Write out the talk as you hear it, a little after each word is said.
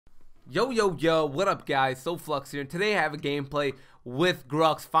Yo, what up guys, SooFlux here, and today I have a gameplay with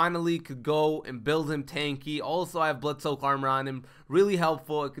GRUX. Finally could go and build him tanky. Also I have blood soak armor on him, really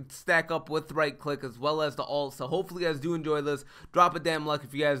helpful. It could stack up with right click as well as the alt, so hopefully you guys do enjoy this. Drop a damn like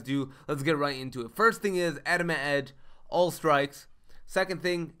if you guys do. Let's get right into it. First thing is adamant edge, all strikes. Second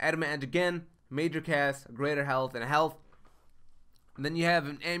thing, adamant edge again, major cast, greater health, and health. And then you have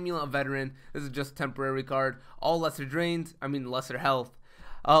an amulet of veteran. This is just a temporary card. All lesser drains, lesser health.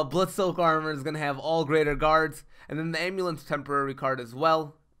 Blood soak armor is going to have all greater guards, and then the amulet's temporary card as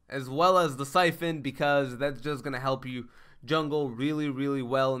well as the siphon, because that's just going to help you jungle really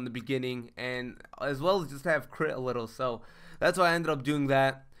well in the beginning, and as well as just have crit a little. So that's why I ended up doing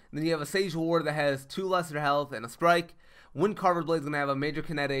that. And then you have a Sage Ward that has 2 lesser health and a strike. Wind Carver Blade is going to have a major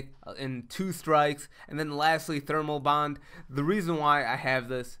kinetic and 2 strikes, and then lastly Thermal Bond. The reason why I have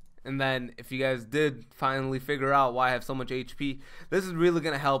this, and then if you guys did finally figure out why I have so much HP, this is really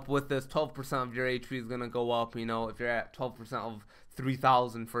going to help with this. 12% of your HP is going to go up. You know, if you're at 12% of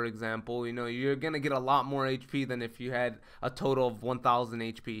 3,000 for example, you know, you're going to get a lot more HP than if you had a total of 1,000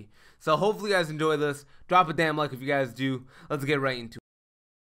 HP. So hopefully you guys enjoy this. Drop a damn like if you guys do. Let's get right into it.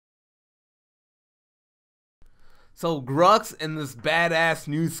 So GRUX and this badass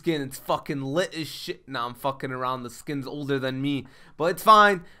new skin, it's fucking lit as shit. Nah, I'm fucking around. The skin's older than me, but it's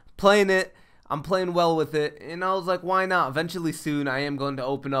fine. Playing it, I'm playing well with it, and I was like, why not? Eventually soon I am going to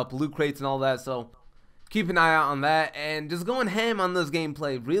open up loot crates and all that, so keep an eye out on that. And just going ham on this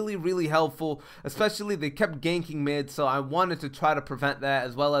gameplay, really helpful. Especially they kept ganking mid, so I wanted to try to prevent that,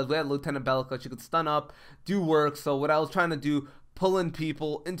 as well as we had Lieutenant Bellica. She could stun up, do work. So what I was trying to do, pulling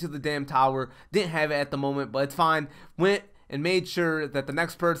people into the damn tower. Didn't have it at the moment, but it's fine. Went and made sure that the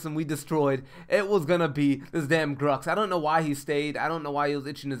next person we destroyed, it was gonna be this damn GRUX. I don't know why he stayed. I don't know why he was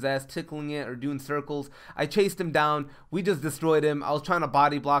itching his ass, tickling it or doing circles. I chased him down. We just destroyed him. I was trying to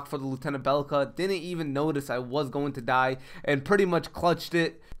body block for the Lieutenant Bellica. Didn't even notice I was going to die, and pretty much clutched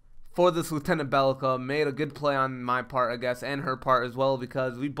it for this Lieutenant Bellica. Made a good play on my part, I guess, and her part as well,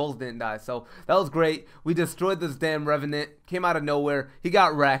 because we both didn't die. So that was great. We destroyed this damn Revenant. Came out of nowhere. He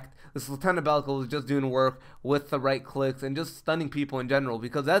got wrecked. This Lieutenant Bellica was just doing work with the right clicks and just stunning people in general,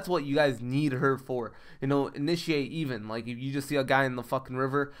 because that's what you guys need her for. You know, initiate even. Like, if you just see a guy in the fucking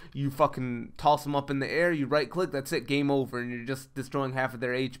river, you fucking toss him up in the air, you right click, that's it, game over, and you're just destroying half of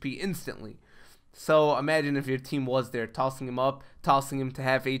their HP instantly. So imagine if your team was there, tossing him up, tossing him to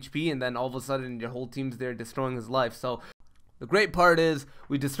half HP, and then all of a sudden your whole team's there destroying his life. So the great part is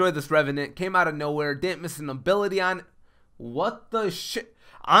we destroyed this Revenant, came out of nowhere, didn't miss an ability on it. What the shit?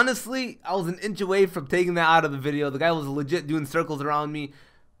 Honestly, I was an inch away from taking that out of the video. The guy was legit doing circles around me,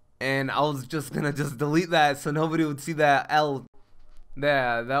 and I was just gonna delete that so nobody would see that L.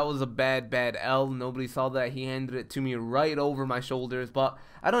 Yeah, that was a bad L. Nobody saw that. He handed it to me right over my shoulders, but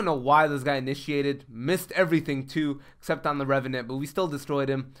I don't know why this guy initiated. Missed everything too, except on the Revenant, but we still destroyed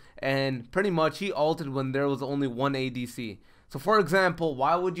him, and pretty much he ulted when there was only one ADC. So for example,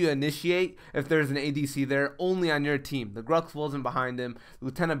 why would you initiate if there's an ADC there only on your team? The GRUX wasn't behind him.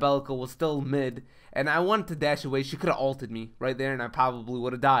 Lieutenant Bellica was still mid, and I wanted to dash away. She could have ulted me right there, and I probably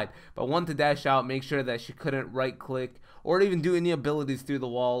would have died. But I wanted to dash out, make sure that she couldn't right click or even do any abilities through the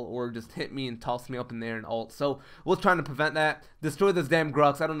wall, or just hit me and toss me up in there and ult. So we're trying to prevent that. Destroy this damn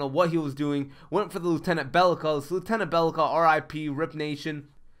GRUX. I don't know what he was doing. Went for the Lieutenant Bellica. This Lieutenant Bellica, RIP, Rip Nation.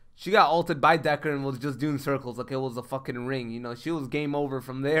 She got ulted by Decker and was just doing circles like it was a fucking ring. You know, she was game over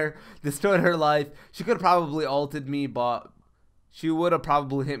from there. Destroyed her life. She could have probably ulted me, but she would have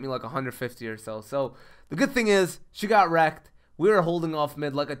probably hit me like 150 or so. So the good thing is she got wrecked. We were holding off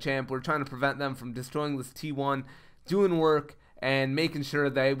mid like a champ. We're trying to prevent them from destroying this T1, doing work and making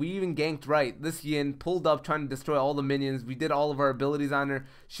sure that we even ganked right. This Yin pulled up trying to destroy all the minions. We did all of our abilities on her.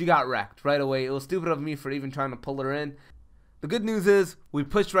 She got wrecked right away. It was stupid of me for even trying to pull her in. The good news is we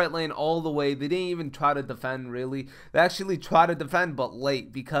pushed right lane all the way. They didn't even try to defend, really. They actually tried to defend, but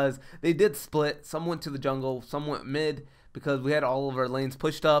late, because they did split. Some went to the jungle, some went mid, because we had all of our lanes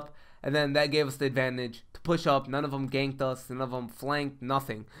pushed up, and then that gave us the advantage to push up. None of them ganked us, none of them flanked,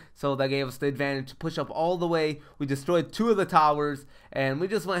 nothing. So that gave us the advantage to push up all the way. We destroyed 2 of the towers, and we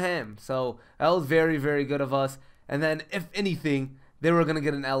just went ham. So that was very good of us. And then, if anything, they were going to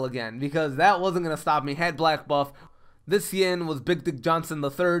get an L again, because that wasn't going to stop me. Had black buff. This Yin was Big Dick Johnson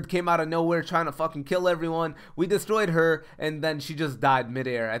III, came out of nowhere trying to fucking kill everyone. We destroyed her, and then she just died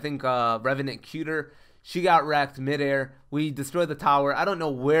midair. I think Revenant Cuter, she got wrecked midair. We destroyed the tower. I don't know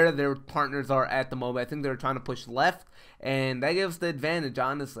where their partners are at the moment. I think they were trying to push left, and that gave us the advantage,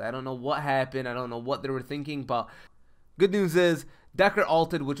 honestly. I don't know what happened. I don't know what they were thinking, but good news is Decker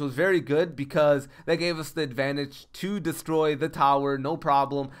ulted, which was very good because that gave us the advantage to destroy the tower, no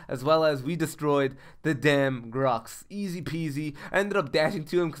problem, as well as we destroyed the damn GRUX. Easy peasy. I ended up dashing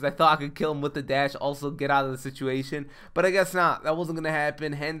to him because I thought I could kill him with the dash, also get out of the situation, but I guess not. That wasn't going to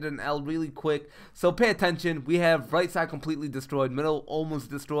happen. Handed an L really quick, so pay attention. We have right side completely destroyed, middle almost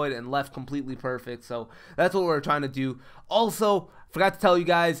destroyed, and left completely perfect, so that's what we're trying to do. Also, forgot to tell you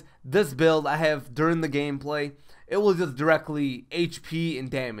guys, this build I have during the gameplay, it was just directly HP and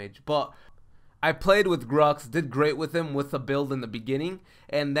damage, but I played with GRUX, did great with him with the build in the beginning,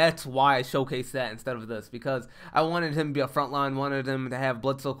 and that's why I showcased that instead of this, because I wanted him to be a frontline, wanted him to have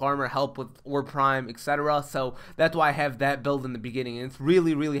Blood Silk Armor, help with Orb Prime, etc. So that's why I have that build in the beginning, and it's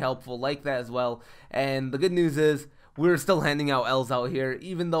really, really helpful like that as well. And the good news is, we're still handing out L's out here,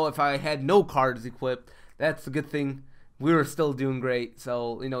 even though if I had no cards equipped, that's a good thing. We were still doing great,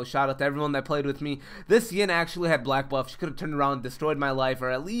 so, you know, shout out to everyone that played with me. This Yin actually had black buff. She could have turned around and destroyed my life, or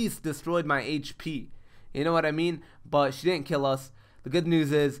at least destroyed my HP. You know what I mean? But she didn't kill us. The good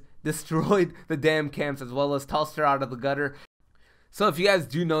news is, destroyed the damn camps, as well as tossed her out of the gutter. So if you guys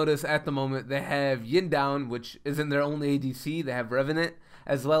do notice, at the moment, they have Yin down, which isn't their only ADC. They have Revenant,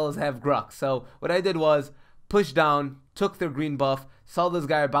 as well as have GRUX. So what I did was, push down, took their green buff, saw this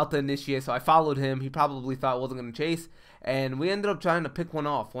guy about to initiate, so I followed him. He probably thought I wasn't going to chase, and we ended up trying to pick one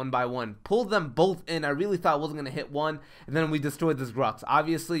off one by one. Pulled them both in. I really thought I wasn't going to hit one, and then we destroyed this GRUX.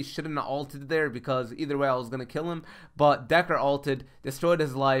 Obviously, shouldn't have ulted there because either way I was going to kill him, but Decker ulted, destroyed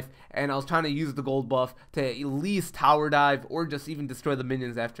his life, and I was trying to use the gold buff to at least tower dive or just even destroy the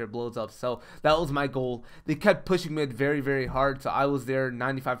minions after it blows up. So that was my goal. They kept pushing mid very, very hard, so I was there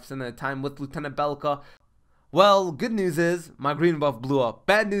 95% of the time with Lieutenant Belka. Well, good news is, my green buff blew up.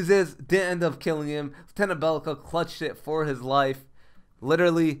 Bad news is, didn't end up killing him. Lieutenant Belka clutched it for his life.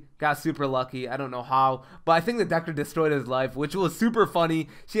 Literally, got super lucky. I don't know how, but I think the Decker destroyed his life, which was super funny.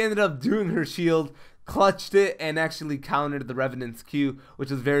 She ended up doing her shield, clutched it, and actually countered the Revenant's Q,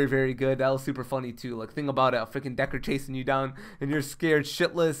 which was very, very good. That was super funny too. Like, think about it, a freaking Decker chasing you down and you're scared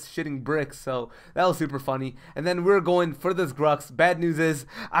shitless, shitting bricks. So that was super funny. And then we're going for this GRUX. Bad news is,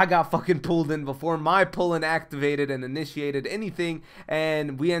 I got fucking pulled in before my pull-in activated and initiated anything,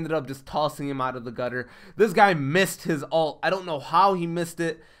 and we ended up just tossing him out of the gutter. This guy missed his ult. I don't know how he missed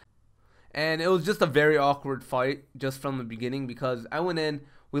it, and it was just a very awkward fight just from the beginning because I went in,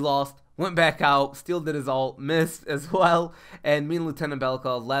 we lost, went back out, Steel did his ult, missed as well, and me and Lieutenant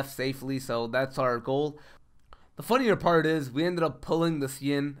Belka left safely, so that's our goal. The funnier part is, we ended up pulling this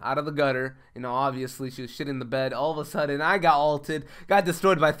Yin out of the gutter. You know, obviously she was shitting the bed. All of a sudden, I got ulted, got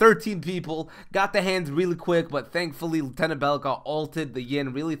destroyed by 13 people, got the hands really quick, but thankfully Lieutenant Belka ulted the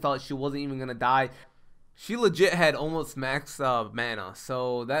Yin, really thought she wasn't even gonna die. She legit had almost max mana,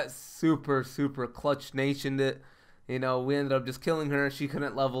 so that super, super clutch nationed it. You know, we ended up just killing her. She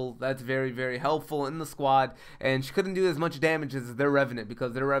couldn't level. That's very, very helpful in the squad. And she couldn't do as much damage as their Revenant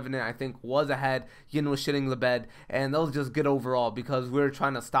because their Revenant, I think, was ahead. Yin was shitting the bed. And that was just good overall because we were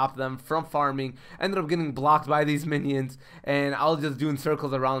trying to stop them from farming. Ended up getting blocked by these minions. And I was just doing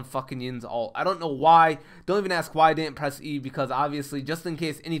circles around fucking Yin's ult. I don't know why. Don't even ask why I didn't press E because obviously, just in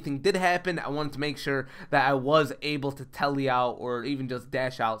case anything did happen, I wanted to make sure that I was able to telly out or even just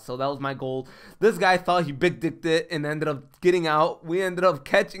dash out. So that was my goal. This guy thought he big dicked it and ended up getting out. We ended up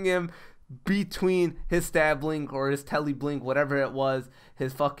catching him between his stab blink or his telly blink, whatever it was,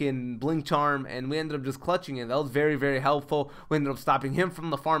 his fucking blink charm, and we ended up just clutching it. That was very, very helpful. We ended up stopping him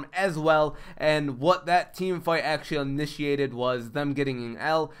from the farm as well, and what that team fight actually initiated was them getting an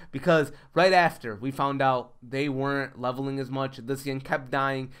L because right after we found out they weren't leveling as much, this Yin kept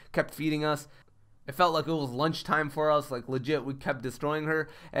dying, kept feeding us. It felt like it was lunchtime for us, like legit, we kept destroying her,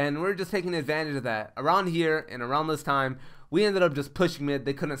 and we were just taking advantage of that. Around here, and around this time, we ended up just pushing mid,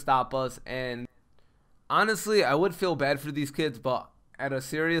 they couldn't stop us, and honestly, I would feel bad for these kids, but at a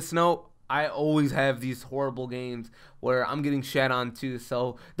serious note, I always have these horrible games where I'm getting shat on too,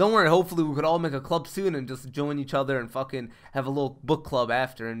 so don't worry, hopefully we could all make a club soon and just join each other and fucking have a little book club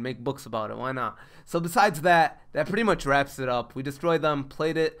after and make books about it, why not? So besides that, that pretty much wraps it up. We destroyed them,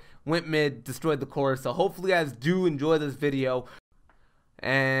 played it, went mid, destroyed the core, so hopefully you guys do enjoy this video.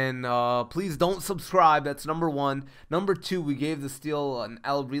 And please don't subscribe, that's number one. Number two, we gave the Steel an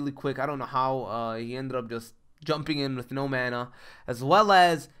L really quick. I don't know how he ended up just jumping in with no mana, as well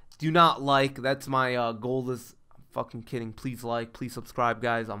as do not like. That's my goal. Is I'm fucking kidding. Please like, please subscribe,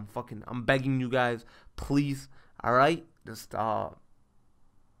 guys. I'm begging you guys, please. All right, just I'll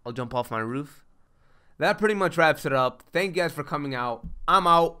jump off my roof. That pretty much wraps it up. Thank you guys for coming out. I'm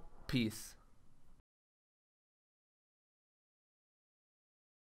out. Peace.